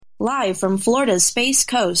Live from Florida's Space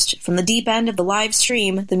Coast, from the deep end of the live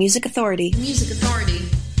stream, The Music Authority. Music Authority.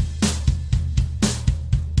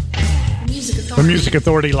 The Music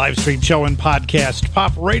Authority live stream show and podcast,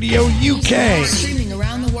 Pop Radio UK. Streaming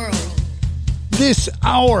around the world. This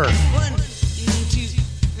hour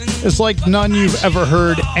is like none you've ever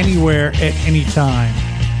heard anywhere at any time.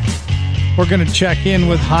 We're going to check in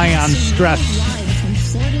with High on Stress,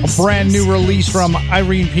 a brand new release from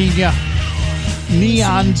Irene Pena,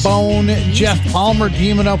 Neon Bone, Jeff Palmer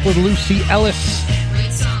teaming up with Lucy Ellis.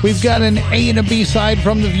 We've got an A and a B side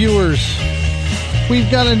from the Viewers.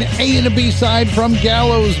 We've got an A and a B side from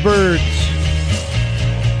Gallows Birds.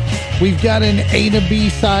 We've got an A and a B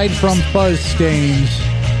side from Fuzz Stains.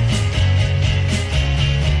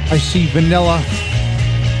 I see Vanilla.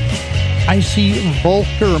 I see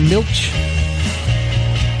Volker Milch.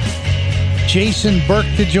 Jason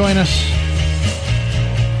Burke to join us.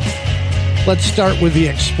 Let's start with the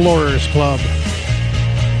Explorers Club.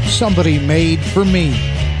 Somebody Made for Me.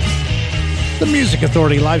 The Music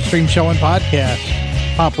Authority live stream show and podcast.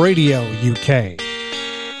 Pop Radio UK.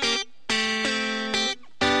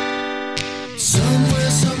 Somewhere,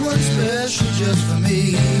 someone special just for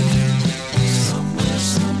me. Somewhere,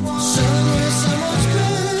 someone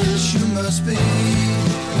special must be.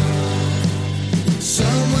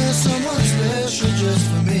 Somewhere, someone special just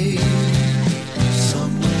for me.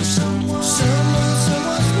 Somewhere, someone special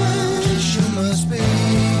must be.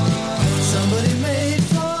 Somebody made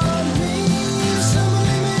for me.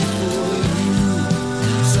 Somebody made for you.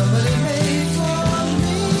 Somebody made for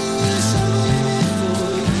me. Somebody made for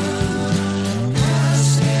you.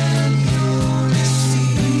 Ask and you'll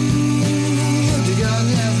receive. To God in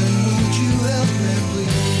heaven, won't you help me,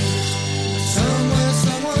 please? Somewhere,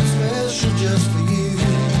 someone special just for you.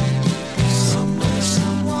 Somewhere,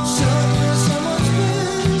 someone special,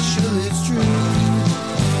 it's true.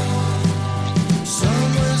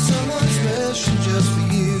 Somewhere, someone special just for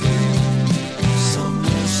you.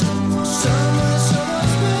 Somewhere, someone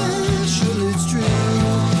special, it's true.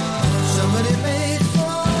 Somebody made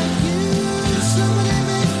for you. Somebody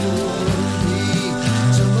made for me.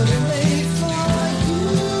 Somebody made for you.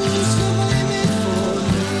 Somebody made for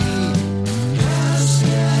me. Ask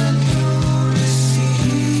and you'll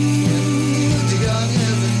receive. To God in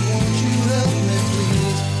heaven, won't you help me,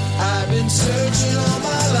 please? I've been searching all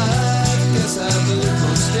my life. Guess I've looked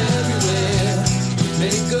most everywhere.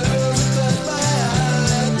 Many girls have caught my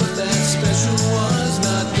eye, but that special one's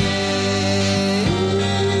not there.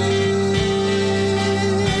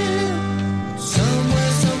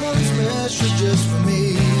 Somewhere, someone special just for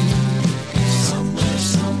me. Somewhere,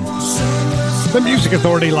 The Music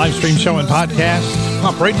Authority live stream show and podcast.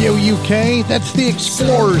 Pop Radio UK. That's the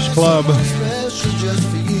Explorers Club. special just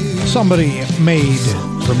for you. Somebody Made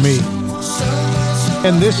for Me.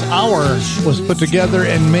 And this hour was put together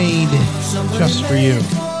and made just for you.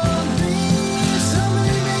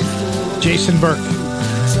 Jason Burke.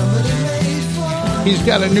 He's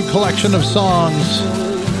got a new collection of songs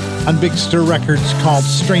on Big Stir Records called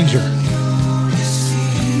Stranger.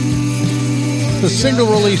 The single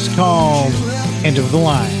release called End of the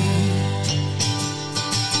Line.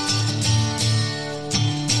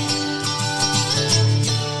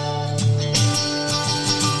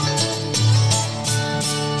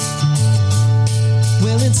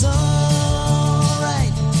 Well, it's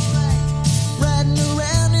alright, riding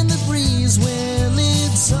around in the breeze. Well,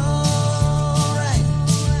 it's alright,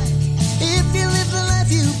 if you live the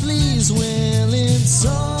life you please. Well, it's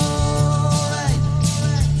alright,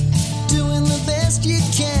 doing the best you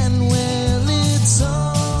can. Well, it's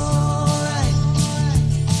alright,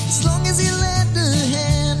 as long as you lend a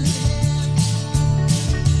hand.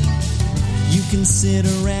 You can sit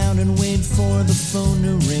around and wait for the phone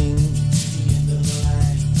to ring,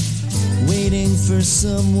 waiting for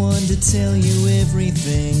someone to tell you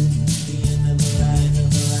everything.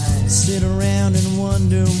 Sit around and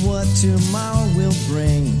wonder what tomorrow will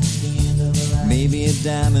bring. Maybe a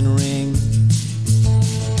diamond ring.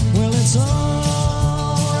 Well, it's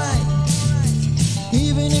alright,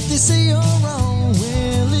 even if they say you're wrong.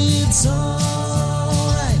 Well, it's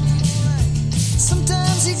alright,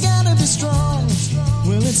 sometimes you gotta be strong.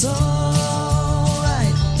 Well, it's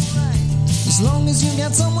alright, as long as you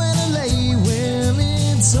got somewhere to lay. Well,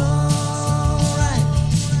 it's alright,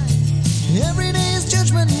 every day is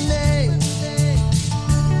Judgment Day.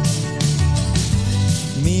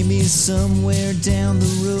 Maybe somewhere down the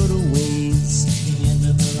road a ways,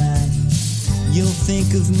 you'll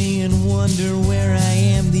think of me and wonder where I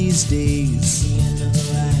am these days.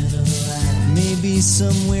 Maybe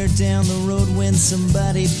somewhere down the road when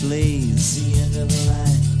somebody plays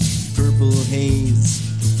Purple Haze.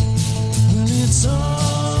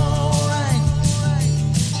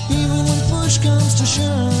 comes to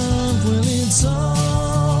shove, well, it's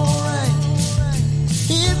alright.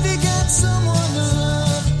 If you got someone to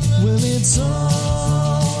love, well, it's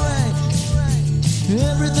alright.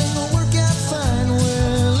 Everything will work out fine,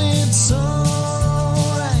 well, it's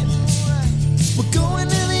alright. We're going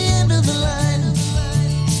to the end of the line.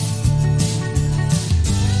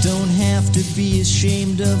 Don't have to be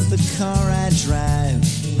ashamed of the car I drive.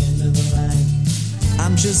 The end of the line.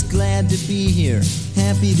 I'm just glad to be here,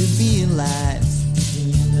 happy to be alive. The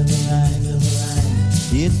end of the line, of the line.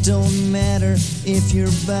 It don't matter if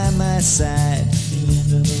you're by my side. The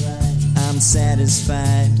end of the line. I'm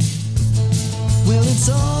satisfied. Well, it's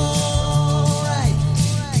alright.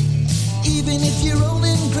 Even if you're old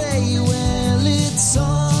and gray, well, it's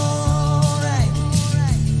alright.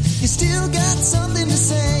 You still got something to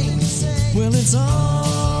say. Well, it's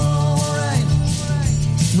alright.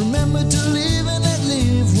 Remember to live and let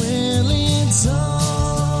live. Well, it's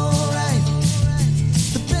alright.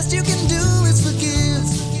 The best you can do is forgive.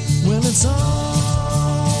 Well, it's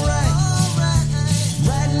alright.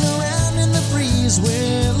 Riding around in the breeze.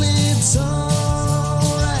 Well, it's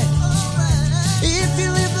alright. If you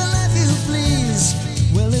live the life you please.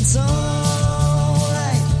 Well, it's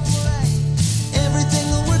alright. Everything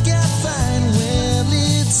will work out fine. Well,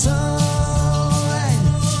 it's alright.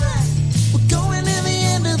 We're going to the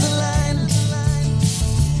end of the line.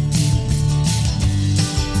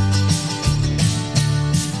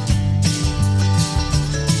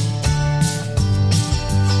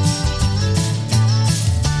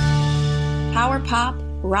 Power pop,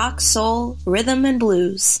 rock, soul, rhythm, and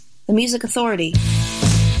blues. The Music Authority.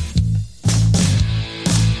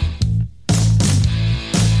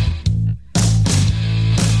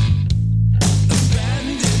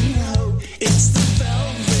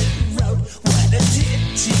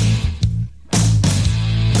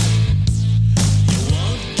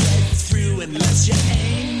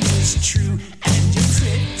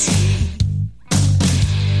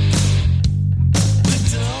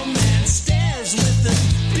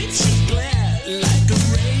 Bitchy glare like a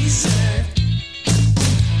razor.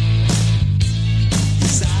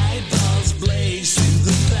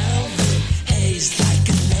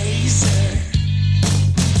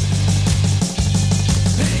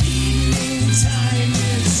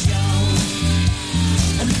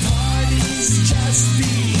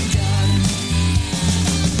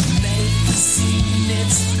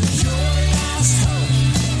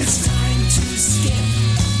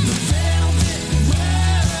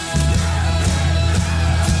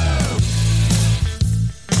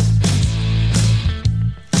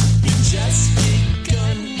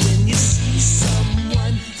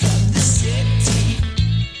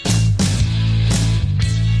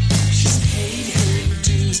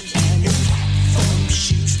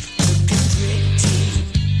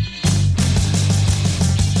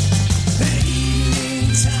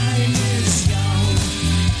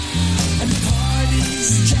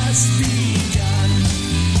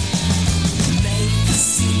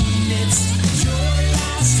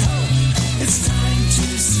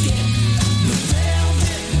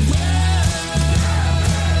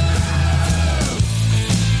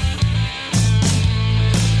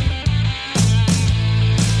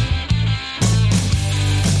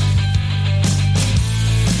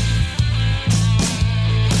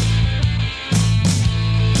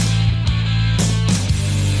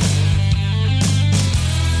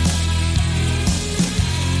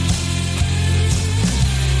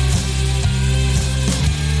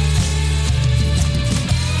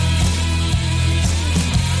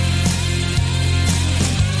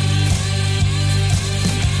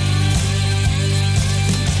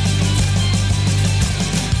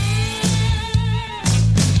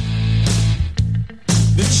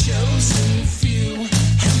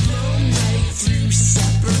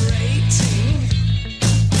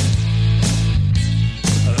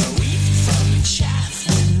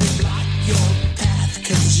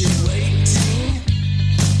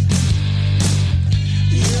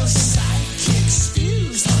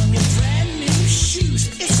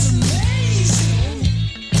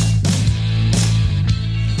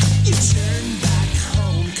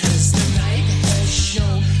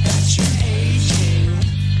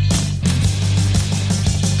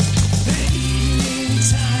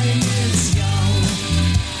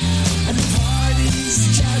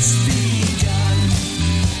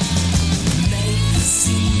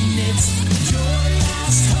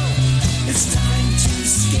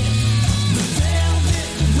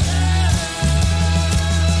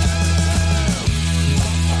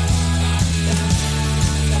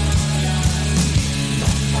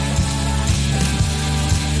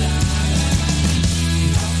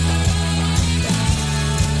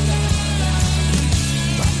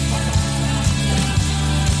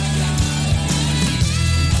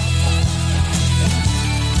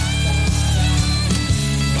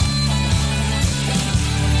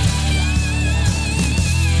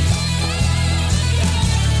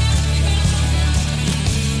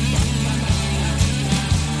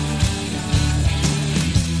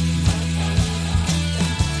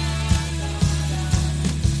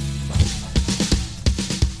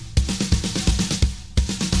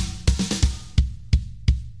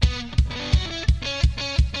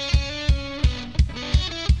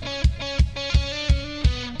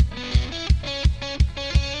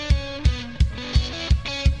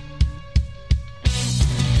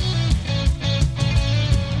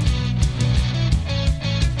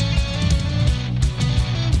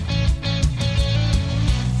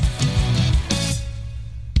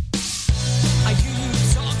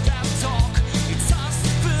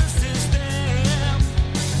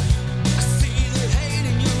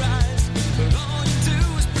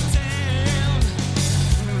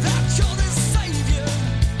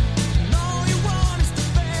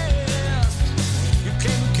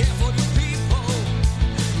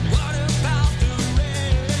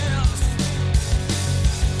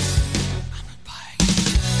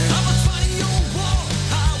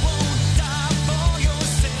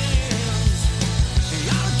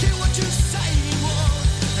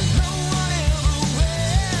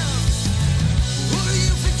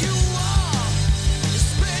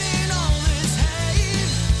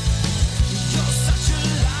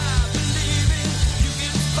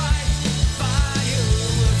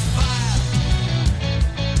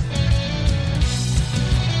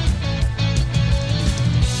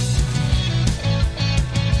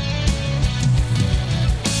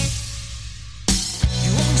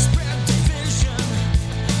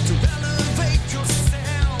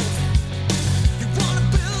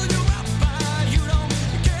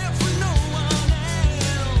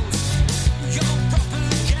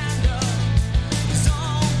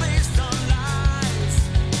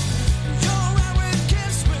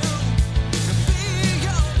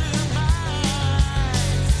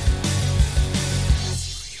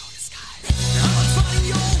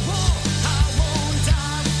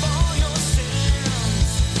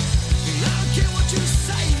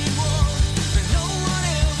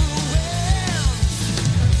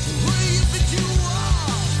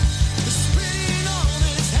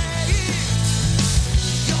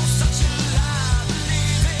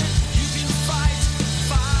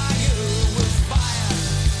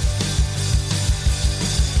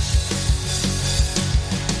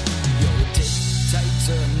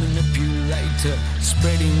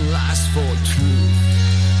 for truth.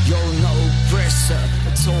 You're no oppressor,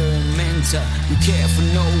 a tormentor. You care for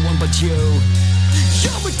no one but you.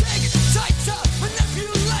 You're a dictator,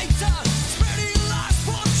 manipulator, spreading lies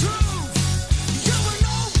for truth. You're an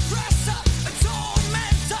oppressor, a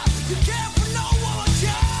tormentor. You care for no one but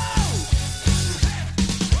you.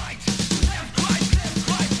 Left, right, left, right, left,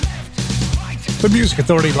 right, left, right. The Music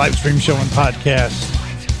Authority live stream show and podcast.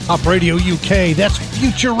 Op Radio UK, that's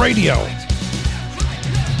Future Radio.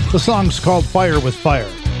 The song's called Fire with Fire.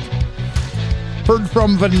 Heard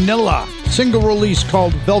from Vanilla, single release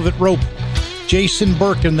called Velvet Rope. Jason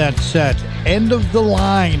Burke in that set. End of the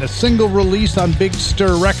Line, a single release on Big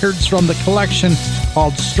Stir Records from the collection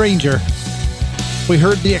called Stranger. We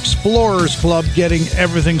heard the Explorers Club getting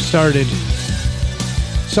everything started.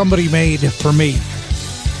 Somebody Made for Me.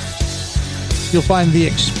 You'll find the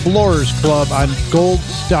Explorers Club on Gold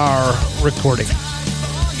Star Recordings.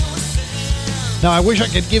 Now, I wish I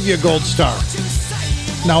could give you a gold star.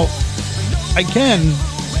 Now, I can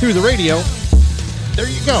through the radio. There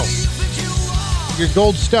you go. Your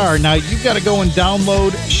gold star. Now, you've got to go and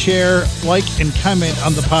download, share, like, and comment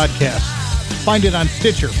on the podcast. Find it on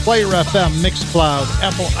Stitcher, Player FM, Mixcloud,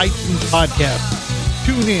 Apple iTunes Podcast,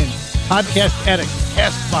 TuneIn, Podcast Addict,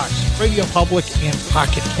 CastBox, Radio Public, and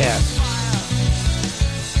Pocket Cast.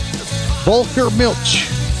 Volker Milch.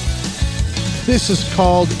 This is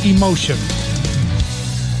called Emotion.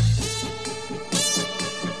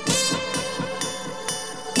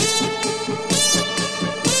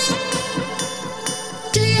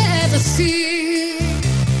 Do you ever feel?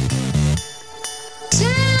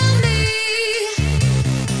 Tell me.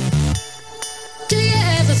 Do you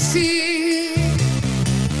ever feel?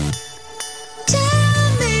 Tell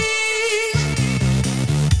me.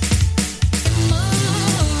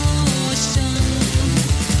 Emotion.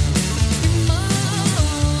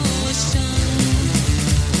 Emotion.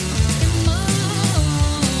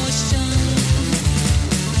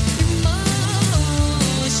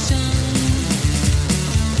 Emotion.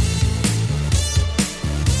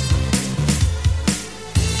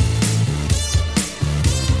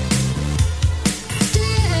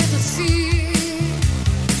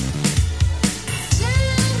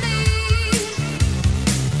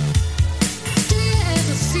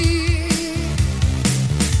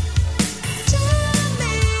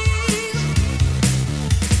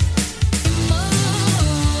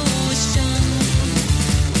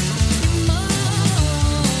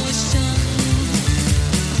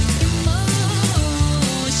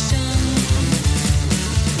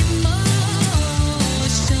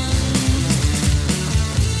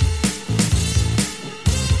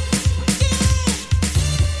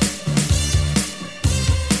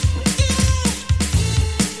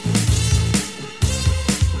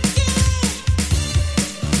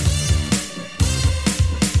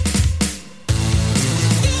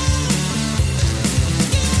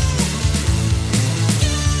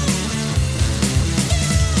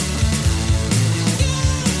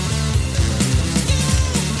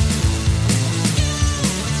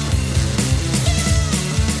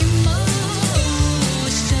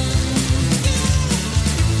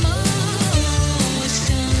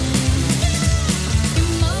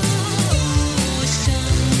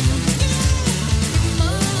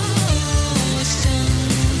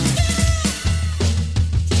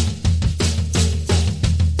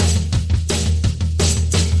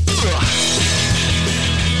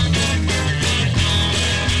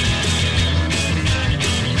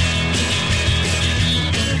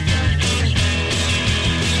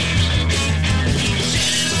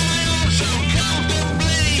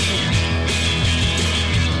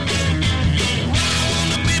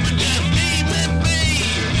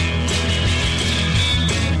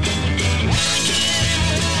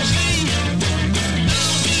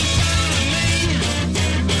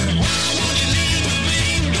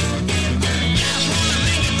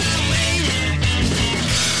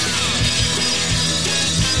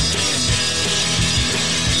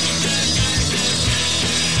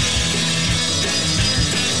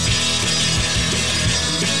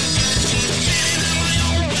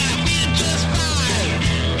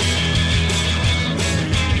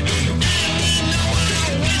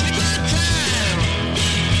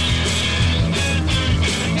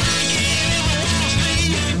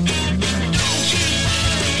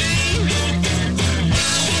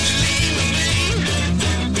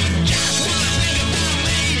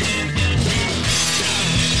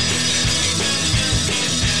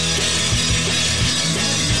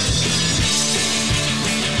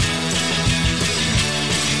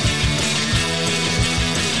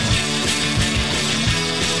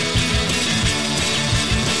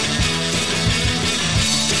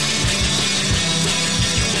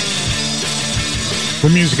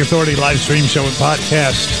 Music Authority live stream show and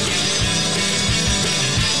podcast.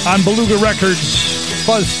 On Beluga Records,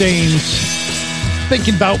 Fuzz Stains,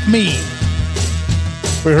 Thinking About Me.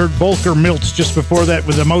 We heard Volker Miltz just before that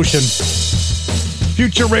with Emotion.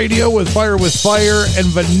 Future Radio with Fire, and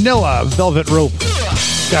Vanilla Velvet Rope.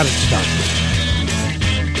 Got it started.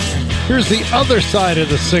 Here's the other side of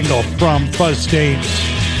the single from Fuzz Stains.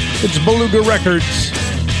 It's Beluga Records.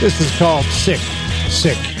 This is called Sick,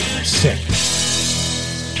 Sick, Sick.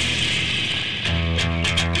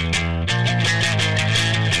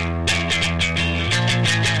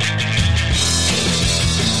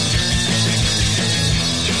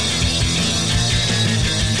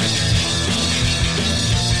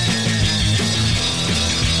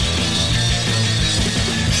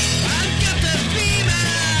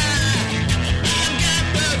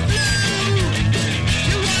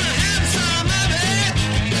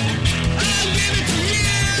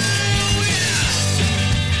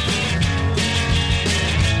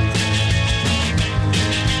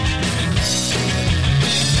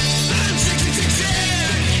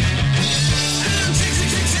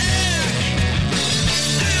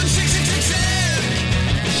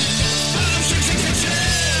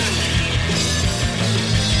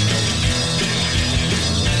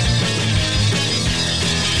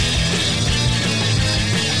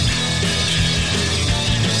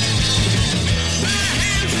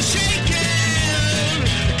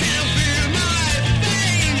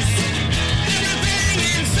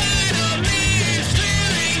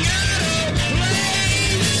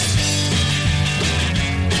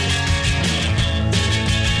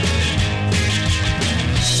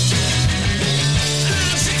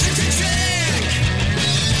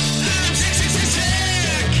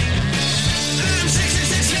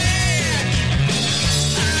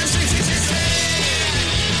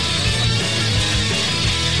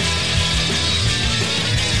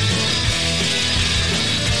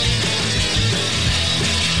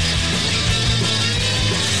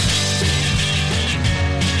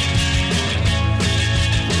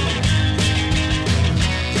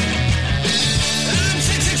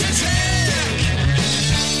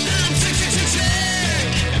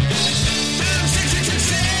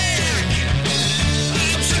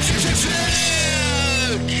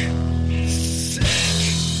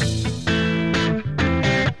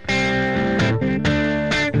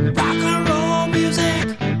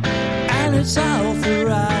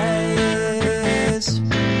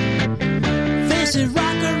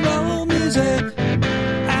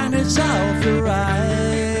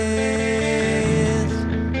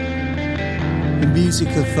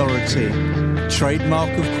 Authority, trademark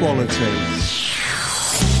of quality.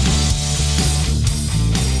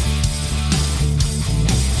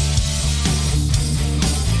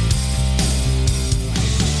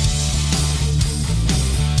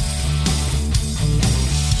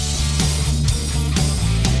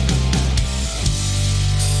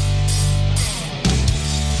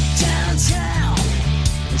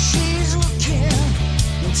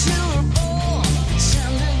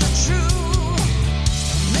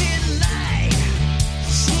 Midnight,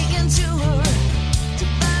 sneaking to her.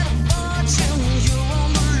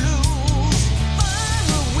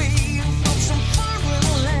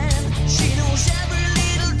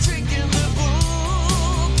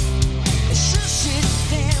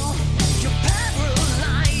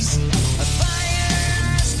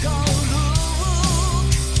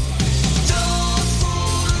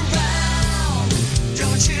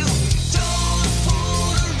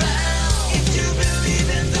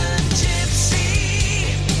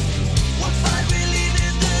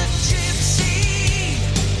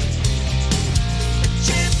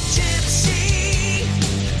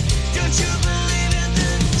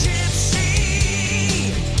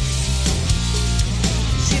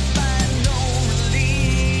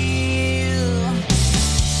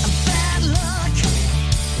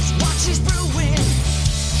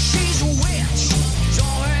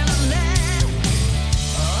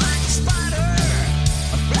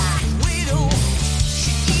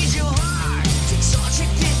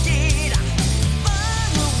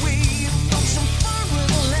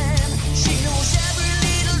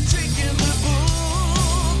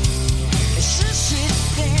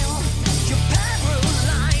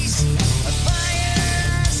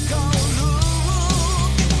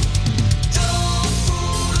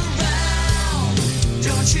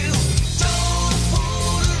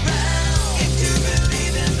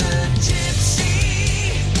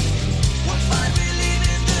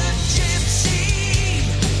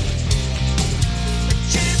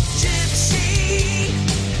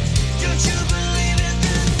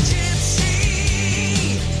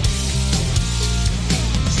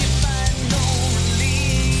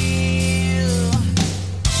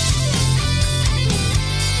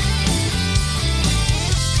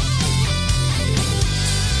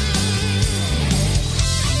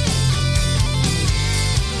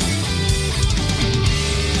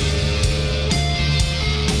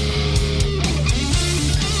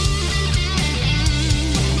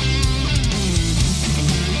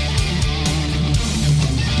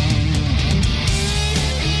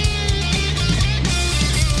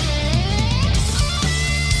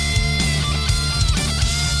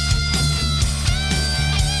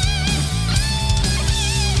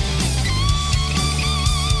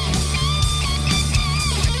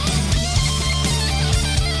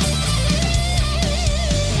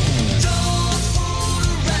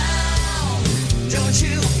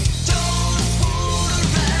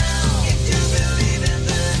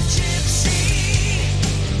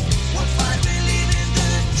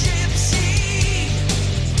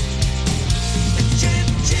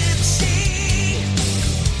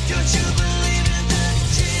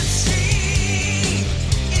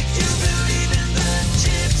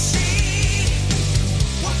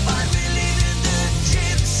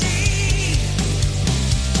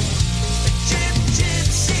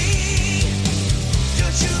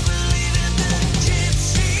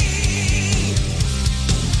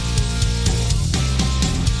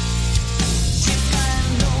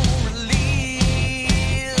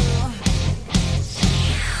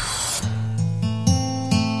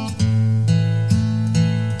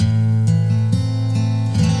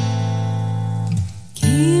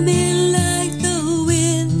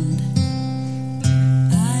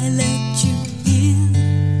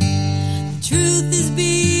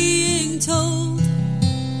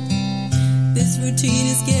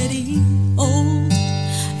 Tina's getting old.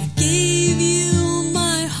 I gave you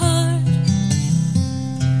my heart.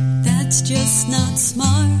 That's just not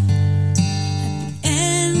smart. At the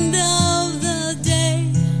end of the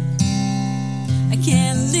day, I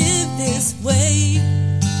can't live this way.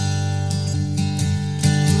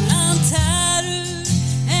 I'm tattered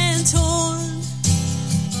and torn,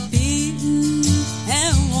 beaten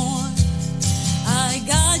and worn. I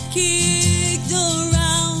got kicked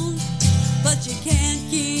around, but you can't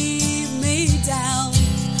keep me down.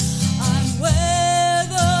 I'm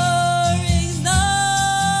weathering the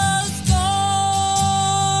storm,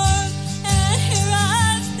 and here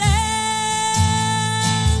I stand.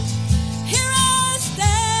 Here I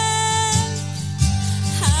stand.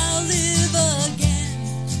 I'll live again,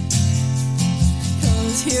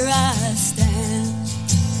 'cause here I stand.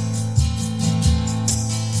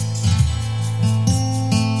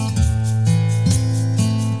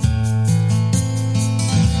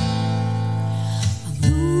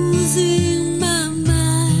 Losing my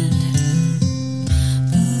mind,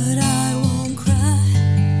 but I won't cry.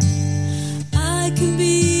 I can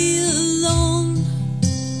be alone,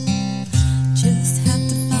 just have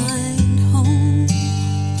to find home.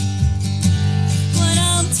 When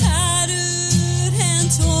I'm tattered and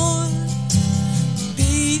torn,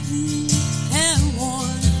 beaten and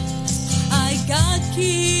worn, I got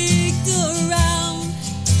kicked around,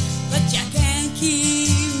 but you can't keep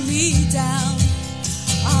me down.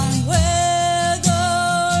 I'm weathering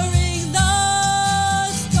the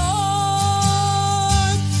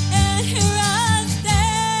storm, and here I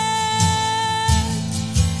stand.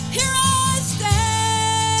 Here I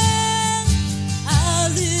stand. I'll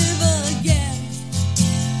live again,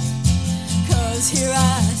 'cause here I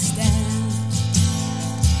stand.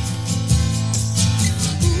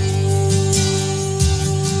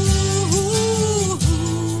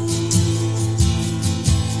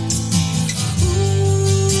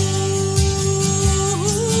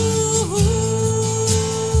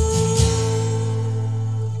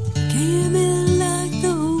 Came in like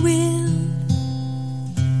the wind,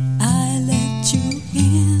 I let you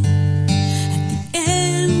in. At the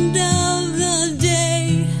end of the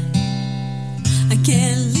day, I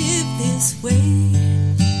can't live this way.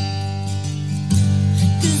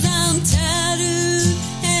 'Cause I'm tattered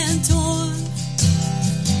and torn,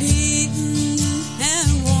 beaten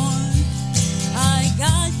and worn. I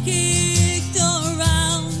got kicked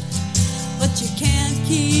around, but you can't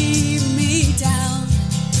keep me down.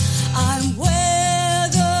 I'm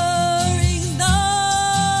weathering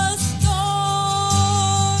the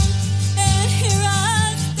storm, and here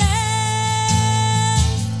I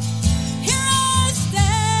stand. Here I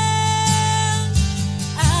stand.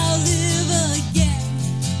 I'll live again,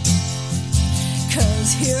 'cause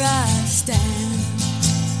here I stand.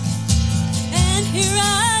 And here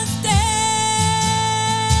I stand.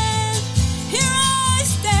 Here I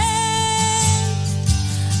stand.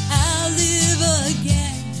 I'll live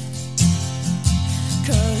again,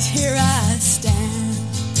 'cause here I stand.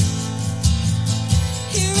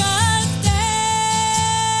 Here I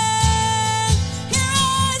stand. Here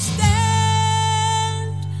I stand.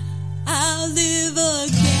 I'll live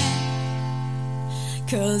again,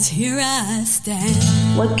 'cause here I stand.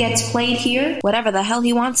 What gets played here? Whatever the hell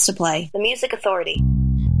he wants to play. The Music Authority.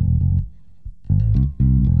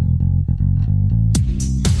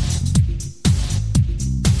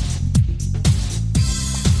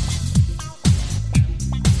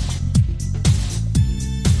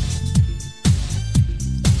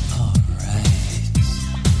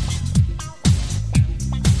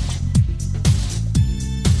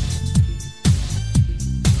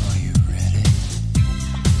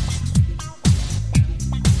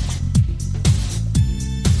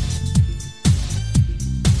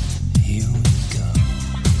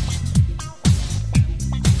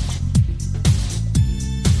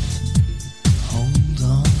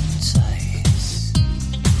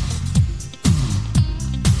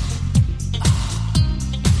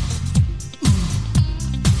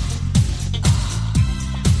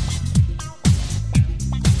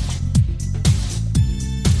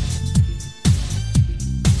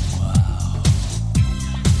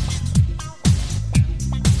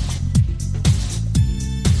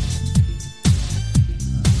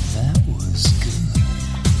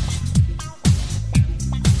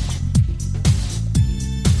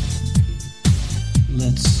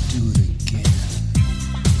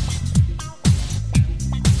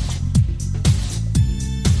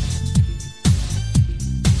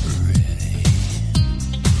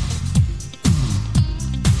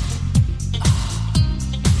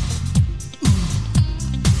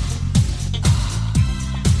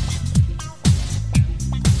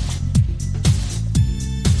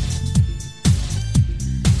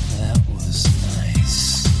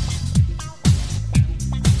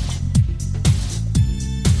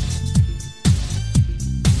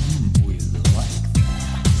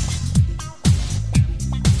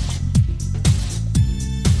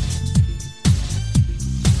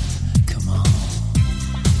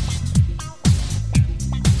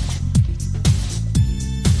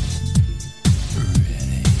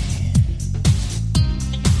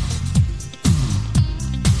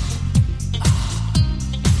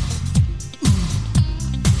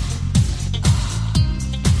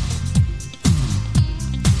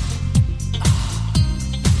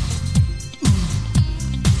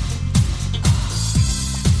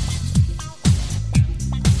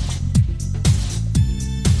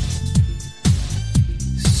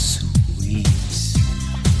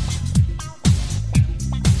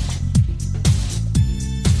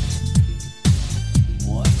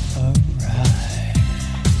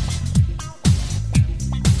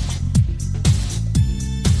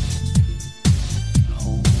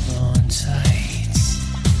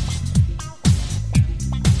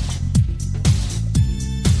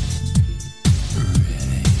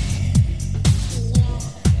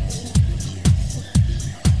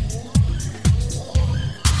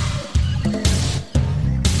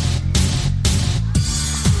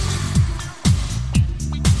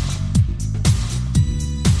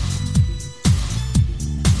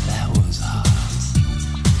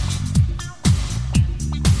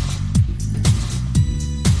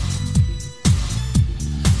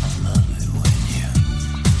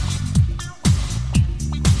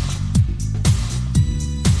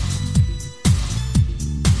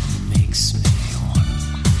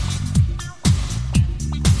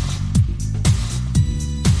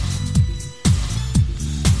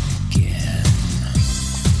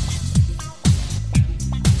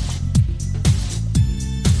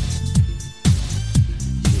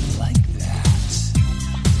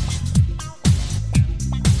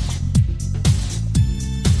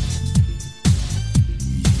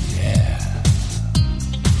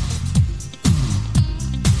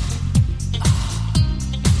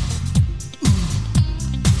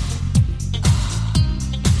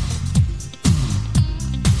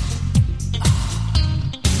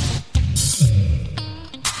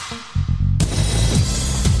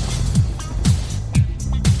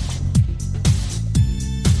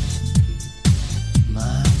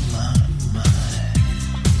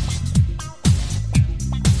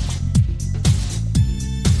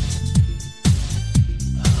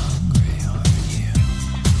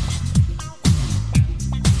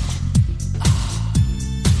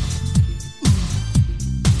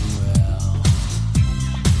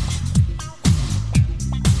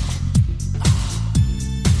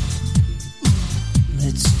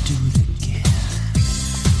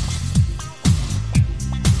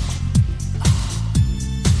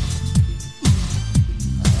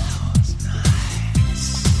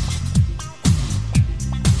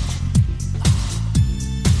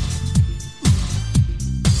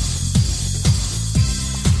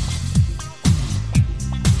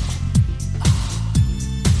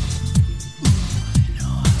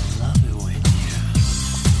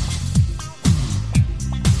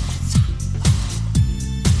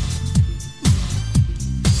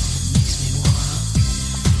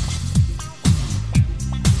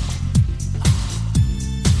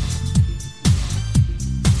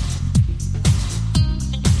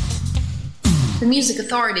 the Music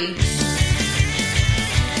Authority.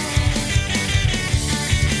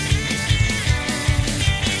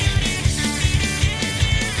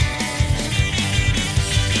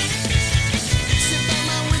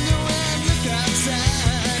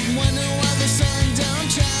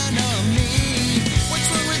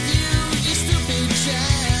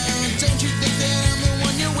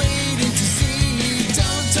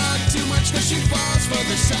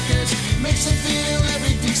 Makes them feel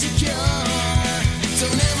everything's secure.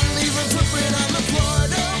 Don't ever leave a footprint on the floor.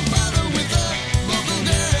 Don't bother with the local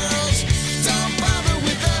girls. Don't bother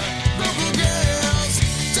with the local girls.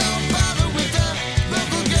 Don't bother with the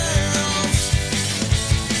local girls.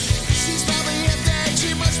 She's probably a dead,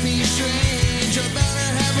 she must be strange. Or better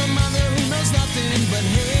have a mother who knows nothing but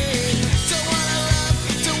hate. Don't wanna love,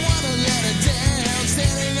 don't wanna let her down.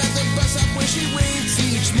 Standing at the bus stop where she waits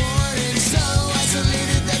each morning. So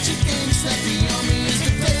isolated that she thinks that the army is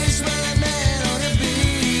the place where a man ought to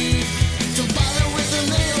be. Don't bother with them,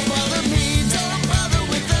 they don't bother me. Don't bother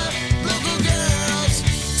with the local girls.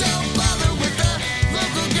 Don't bother with the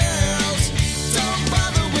local girls. Don't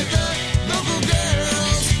bother with the local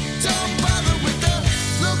girls. Don't bother with the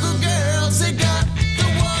local girls. They got the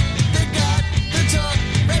walk, they got the talk,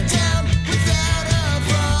 right down without a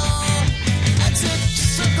fall. At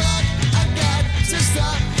 6 o'clock, I got to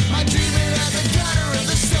stop my dreaming at the counter of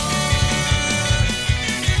the store.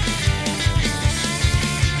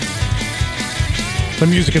 The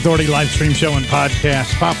Music Authority live stream show and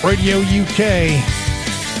podcast, Pop Radio UK,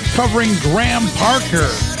 covering Graham Parker.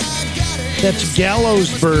 That's Gallows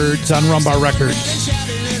Birds on Rumbar Records.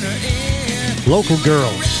 Local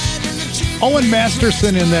Girls. Owen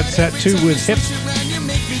Masterson in that set too with Hip.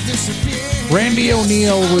 Randy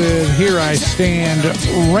O'Neill with Here I Stand.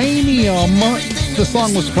 Ranium, the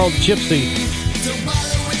song was called Gypsy.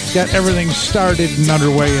 Got everything started and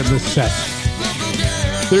underway in this set.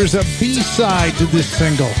 There's a B-side to this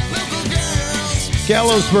single.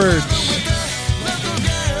 Gallows Birds.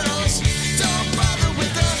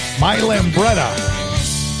 My Lambretta.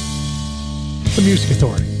 The Music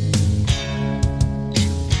Authority.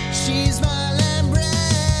 She's my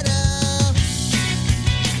Lambretta.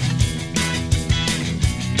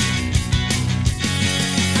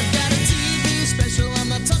 I've got a TV special, I'm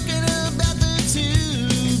not talking about the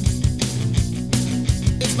tube.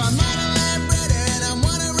 It's my model Lambretta and I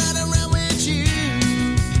wanna ride around with you.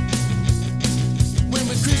 When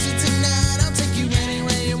we're cruising tonight, I'll take you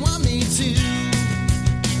anywhere you want me to.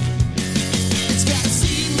 It's got a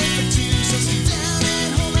seat made for two, so sit down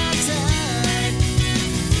and hold on tight.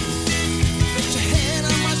 Put your head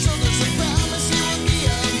on my shoulders, I promise you will be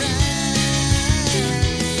alright.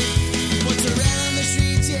 Once we're out on the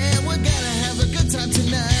streets, yeah, we're gonna have a good time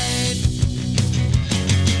tonight.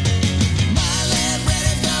 My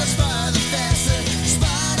Lambretta goes farther, faster,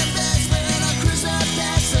 spot her best, but I'll cruise right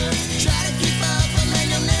past her. Try to keep up, but man,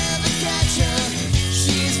 you'll never catch her.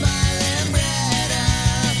 She's my Lambretta.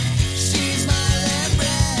 She's my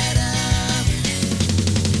Lambretta.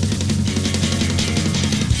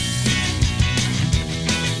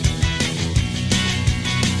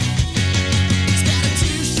 It's got a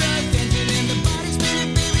two-stroke engine and the body's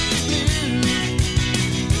painted baby blue.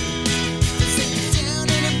 Let's take it down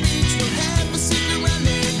on the beach, we'll have a secret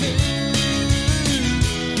rendezvous.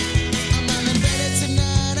 I'm on the bed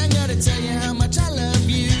tonight, I gotta tell you how much I love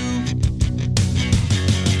you.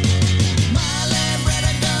 My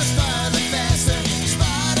Lambretta goes farther, faster,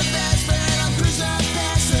 spot her fast, but I'll cruise right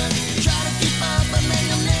past her. Try to keep up, but man,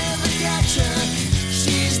 you'll never catch her.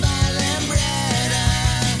 She's my Lambretta.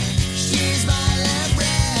 She's my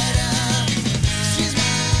Lambretta. She's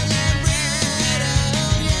my Lambretta,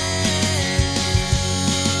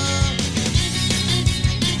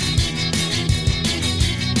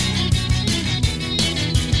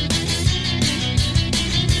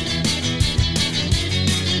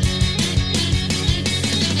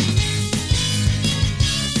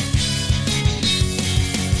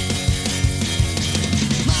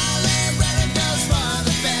 My Lambretta goes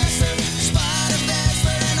farther, faster, spot her fast,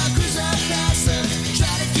 but I'll cruise right past her.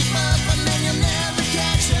 Try to keep up, but man, you'll never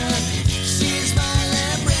catch her. She's my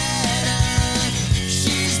Lambretta.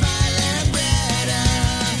 She's my Lambretta.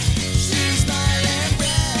 She's my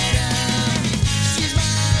Lambretta. She's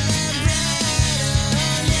my Lambretta.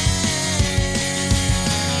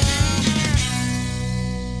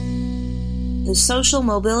 The social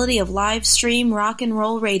mobility of live stream rock and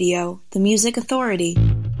roll radio, the Music Authority.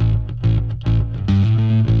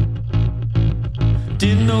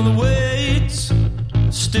 Didn't know the weights,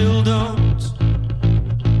 still don't.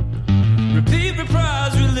 Repeat,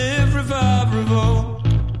 reprise, relive, revive, revolt.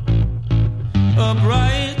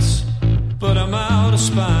 Upright, but I'm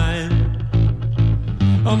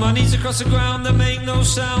My knees across the ground that make no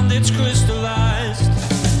sound, it's crystallized.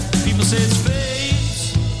 People say it's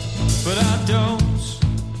fate, but I don't.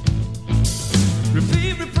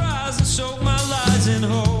 Repeat, reprise, and soak my lies in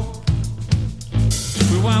hope.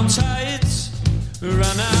 We wound tight,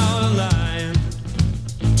 ran out of line.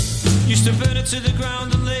 Used to burn it to the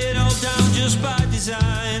ground and lay it all down just by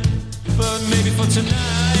design. But maybe for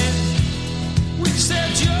tonight, we can set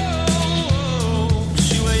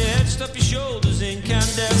jokes. You wear your head, stuff your shoulders,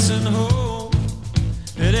 incandescent hope.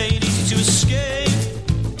 It ain't easy to escape,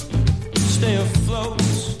 stay afloat.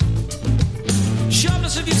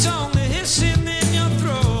 Sharpness of your tongue, the hissing in your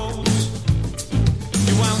throat.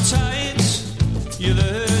 You wound tight, you're the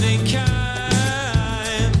hurting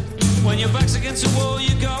kind. When your back's against the wall,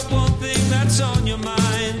 you got one thing that's on your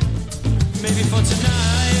mind. Maybe for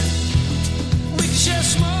tonight, we can share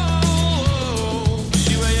smokes.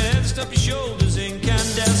 You wear your head, stop your shoulders,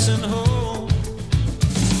 incandescent hope.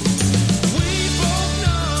 We both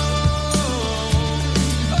know,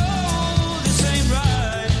 oh, this ain't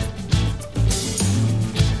right.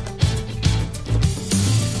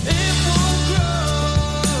 It won't grow,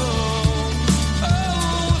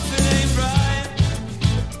 oh, if it ain't right.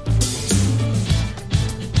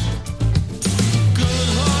 Good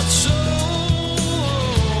heart, soul,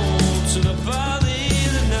 to the body,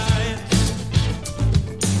 the night.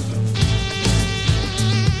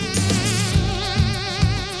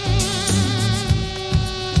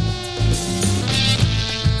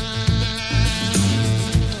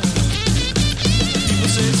 People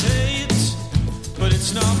say it's hate, but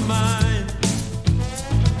it's not mine.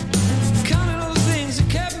 Counting all the things that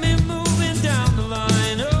kept me moving down the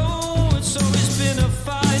line. Oh, it's always been a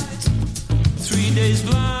fight. 3 days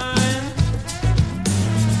blind,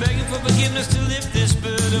 begging for forgiveness to lift this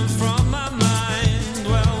burden from my mind.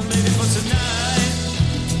 Well, maybe for tonight,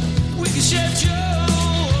 we can share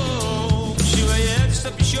jokes. You wear your head,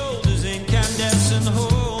 stop your shoulders, incandescent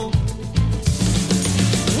hope.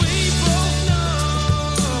 We both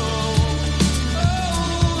know,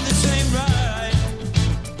 oh, this ain't right.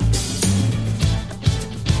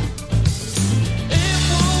 It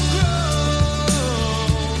won't grow,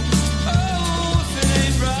 oh, if it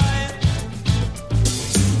ain't right.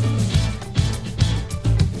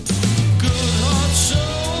 Good heart,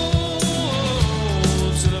 soul,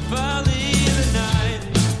 to the body of the night.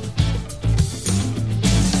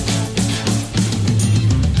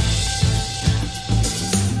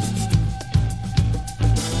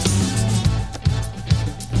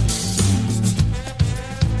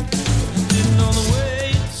 Didn't know the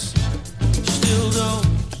weights, still don't.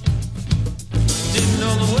 Didn't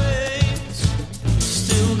know the weights,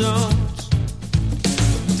 still don't.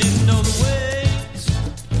 Didn't know the weights,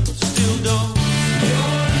 still don't.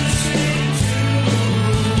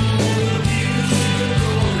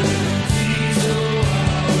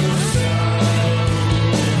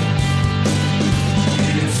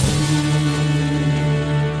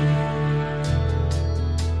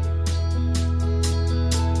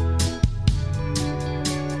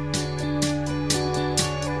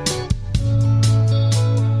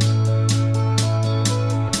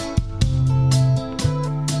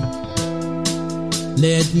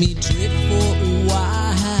 Let me drift for a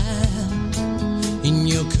while in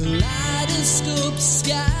your kaleidoscope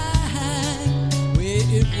sky, where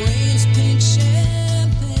it rains pink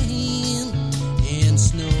champagne and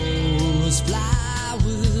snows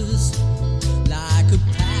flowers like a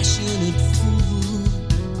passionate fool.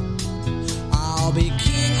 I'll be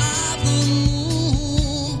king of the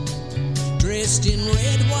moon, dressed in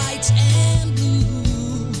red, white, and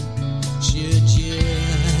blue. Should you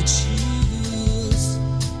choose?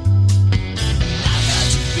 I've got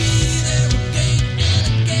to be there again and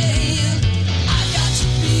again. I've got to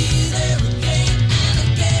be there again and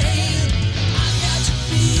again. I've got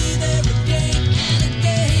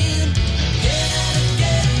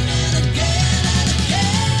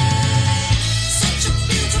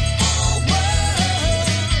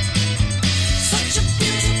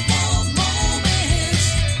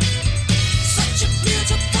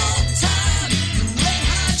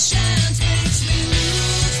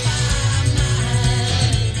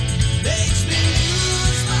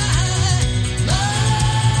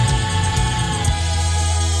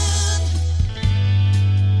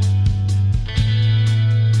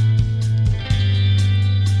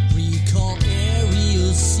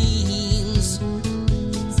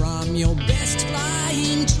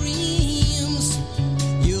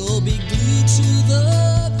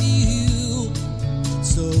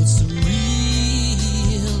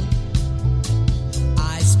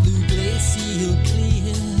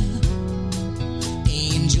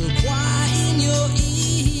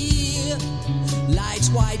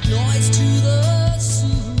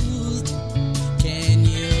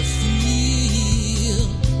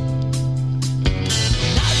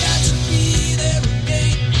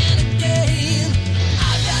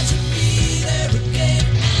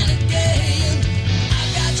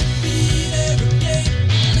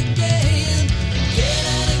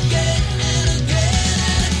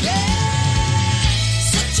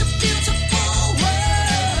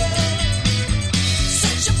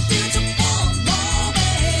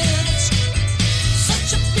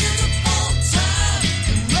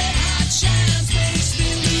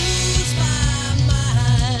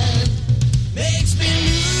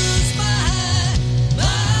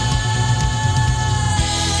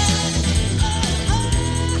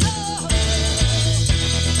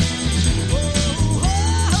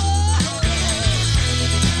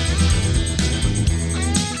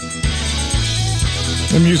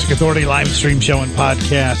The Music Authority live stream show and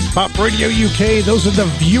podcast. Pop Radio UK, those are the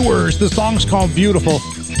viewers. The song's called Beautiful.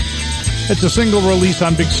 It's a single release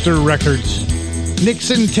on Big Stir Records.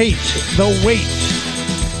 Nixon Tate, The Wait.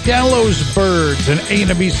 Gallows Birds, an A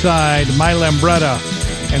and a B side. My Lambretta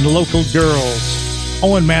and Local Girls.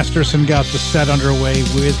 Owen Masterson got the set underway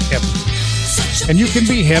with Hip. And you can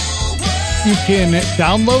be hip. You can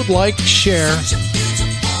download, like, share,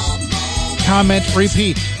 comment,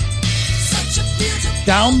 repeat.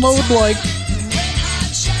 Download, like,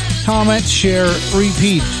 comment, share,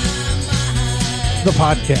 repeat the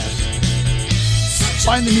podcast.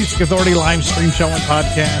 Find the Music Authority live stream show and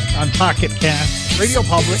podcast on Pocket Cast, Radio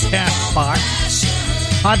Public, Castbox,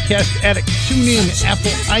 Podcast Addict, TuneIn, Apple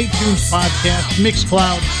iTunes Podcast,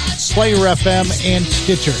 Mixcloud, Player FM, and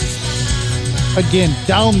Stitcher. Again,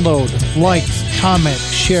 download, like, comment,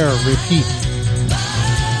 share, repeat.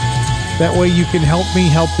 That way you can help me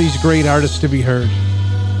help these great artists to be heard.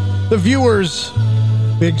 The viewers,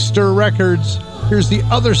 Big Stir Records. Here's the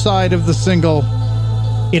other side of the single,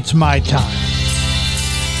 It's My Time.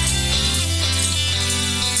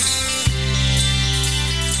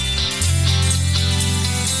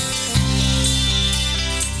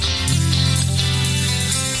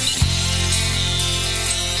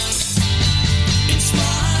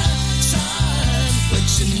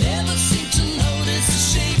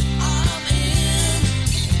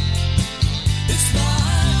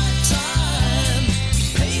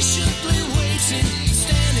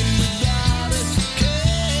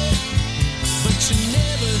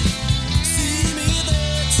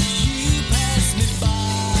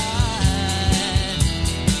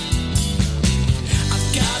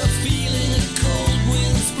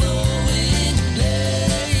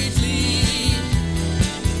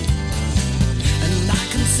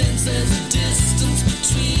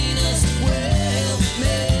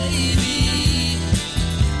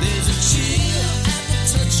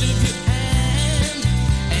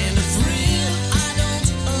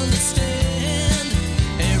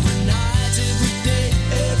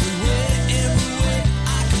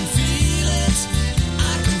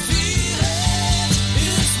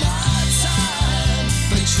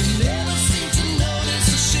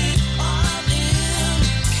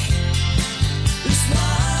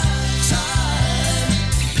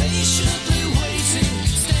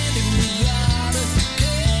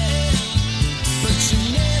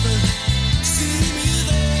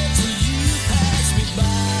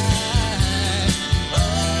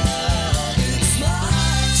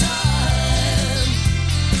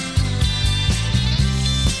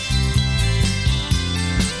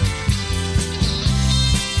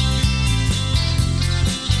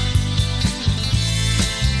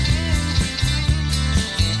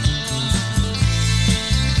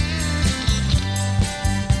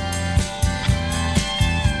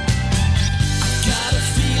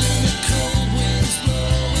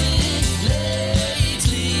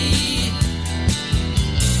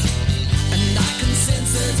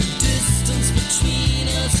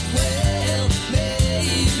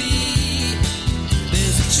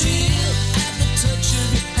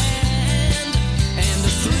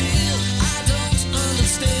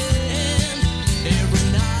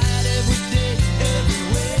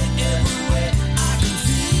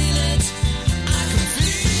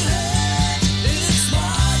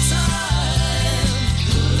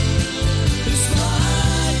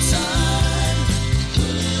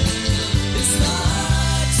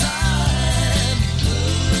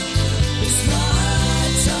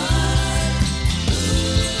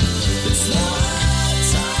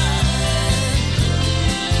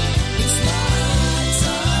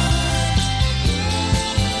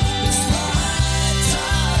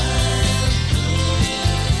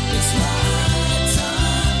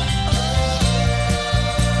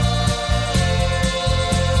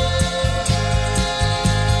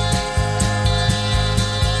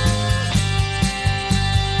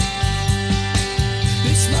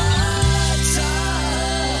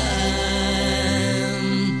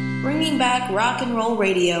 Rock and roll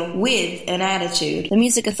radio with an attitude. The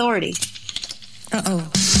Music Authority.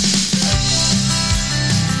 Uh-oh.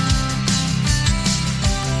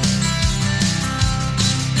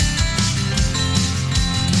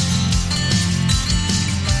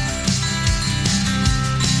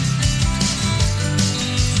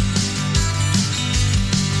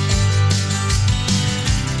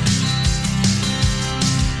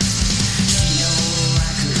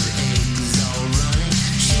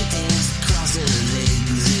 Cross her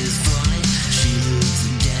legs is funny. She looks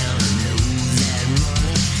down and knows that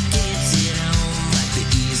running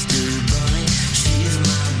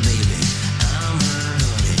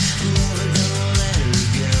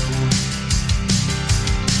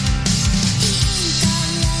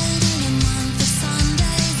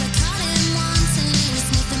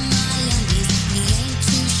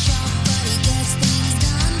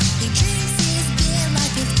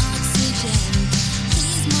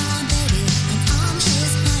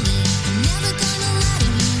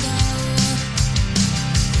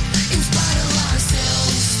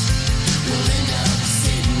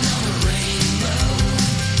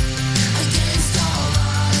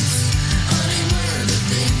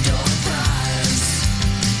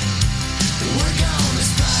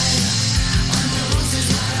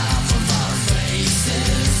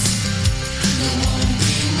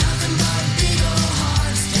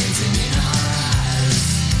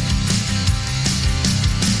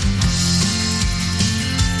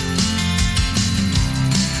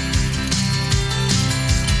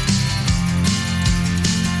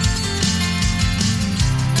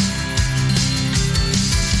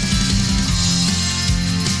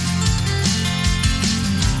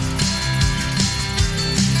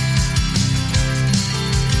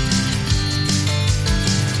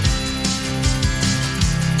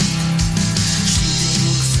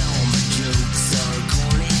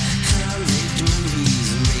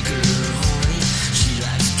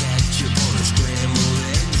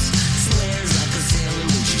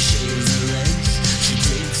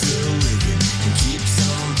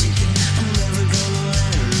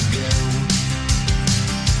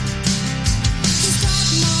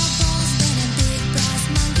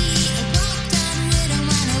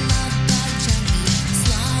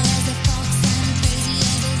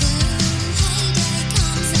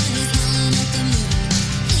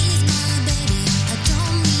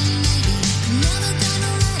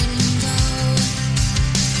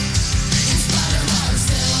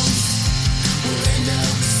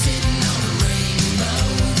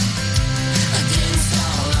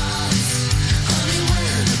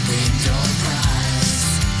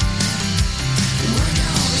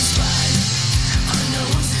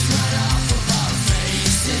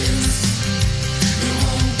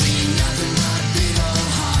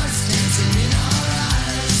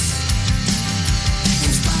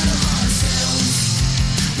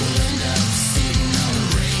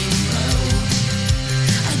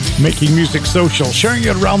Making music social, sharing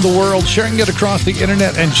it around the world, sharing it across the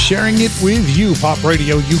internet, and sharing it with you, Pop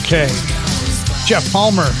Radio UK. Jeff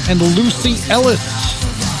Palmer and Lucy Ellis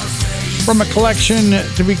from a collection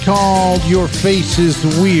to be called Your Face is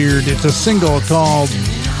Weird. It's a single called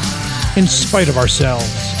In Spite of Ourselves.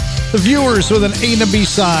 The Viewers with an A and a B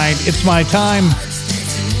side, It's My Time,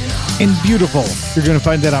 and Beautiful. You're going to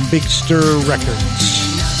find that on Big Stir Records.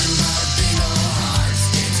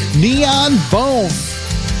 Neon Bone.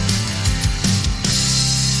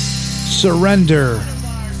 Surrender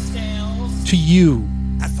to You.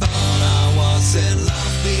 I thought I was in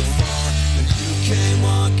love before, and you came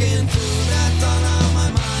walking through that door. Now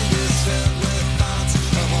my mind is filled with thoughts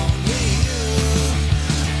of only you.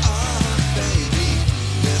 Oh, baby,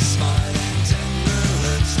 your smile and tender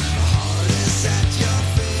lips. My heart is at your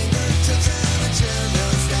fingertips, and a chill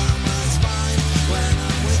goes down my spine when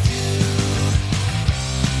I'm with you.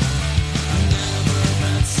 I've never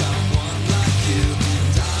met someone like you,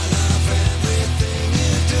 and I love everything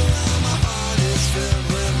you do. And my heart is filled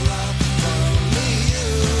with love for only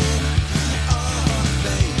you. Oh,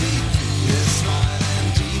 baby, your smile and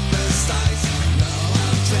deepest eyes. No,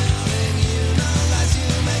 I'm telling you no lies. You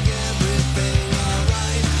make everything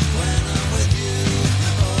alright when I'm with you.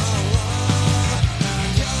 Oh,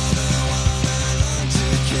 and you're the one I long to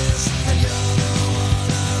kiss, and you're the one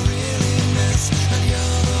I really miss, and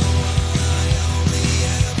you're the one I only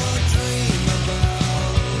ever dream about.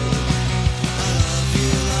 I love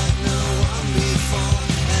you like no one before,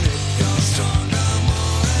 and it goes stronger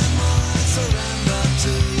more and more. I surrender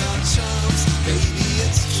to your charms, baby,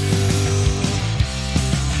 it's true.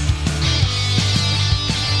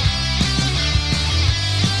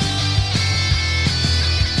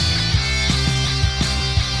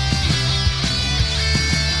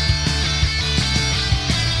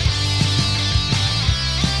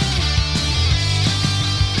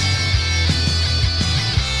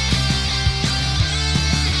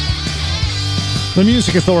 The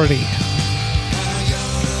Music Authority.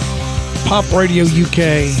 Pop Radio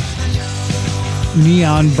UK.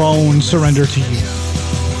 Neon Bone, Surrender to You.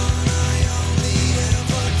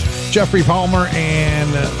 Jeffrey Palmer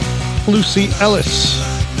and Lucy Ellis.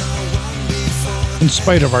 In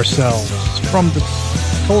Spite of Ourselves. From the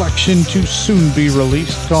collection to soon be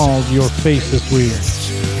released called Your Face is Weird.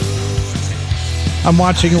 I'm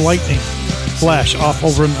watching lightning flash off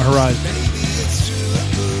over in the horizon.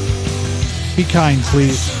 Be kind,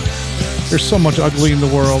 please. There's so much ugly in the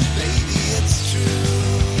world.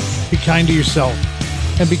 Be kind to yourself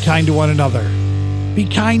and be kind to one another. Be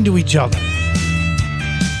kind to each other.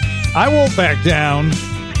 I won't back down.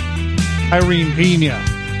 Irene Pena,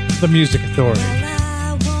 The Music Authority.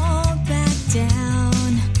 I won't back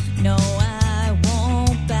down. No, I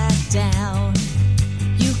won't back down.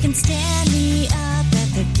 You can stand me up at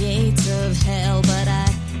the gates of hell, but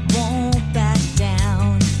I won't back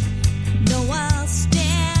down. No, I'll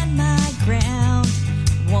stand my ground.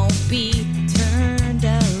 Won't be turned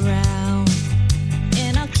around.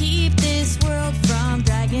 And I'll keep this world from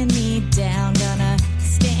dragging me down. Gonna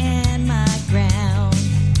stand my ground.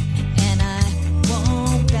 And I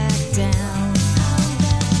won't back down.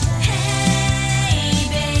 Hey,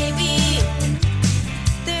 baby,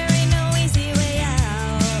 there ain't no easy way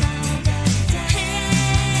out.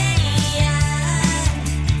 Hey, I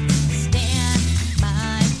stand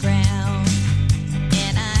my ground,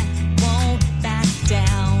 and I won't back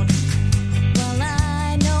down. Well,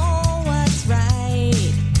 I know what's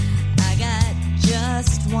right. I got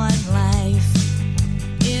just one life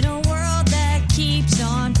in a world that keeps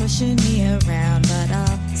on pushing me around, but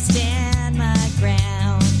I'll stand my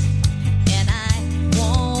ground, and I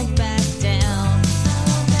won't back down.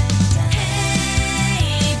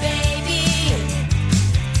 Hey, baby,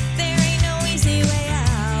 there ain't no easy way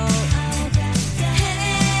out.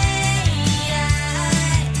 Hey, I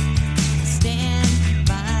stand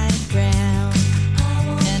my ground,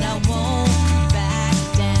 and I won't back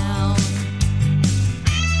down.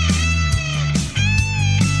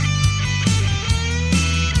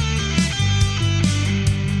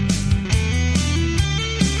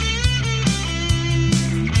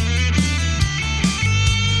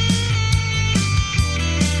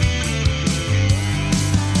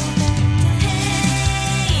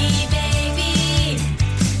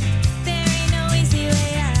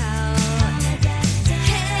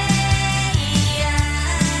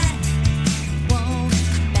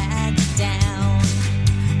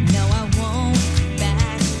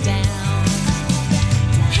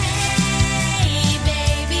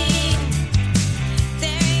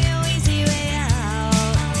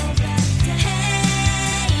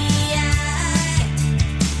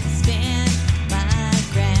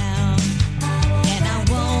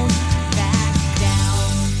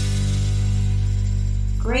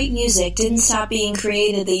 great music didn't stop being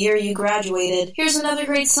created the year you graduated, here's another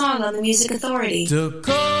great song on the Music Authority.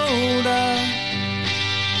 Dakota,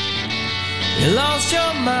 you lost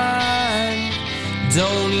your mind.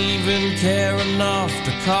 Don't even care enough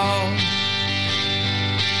to call.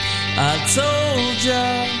 I told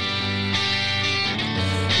ya,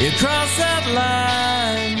 you crossed that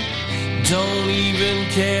line. Don't even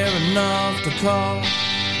care enough to call.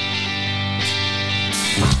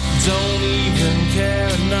 Don't even care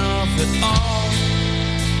enough at all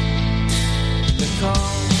to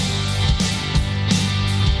call.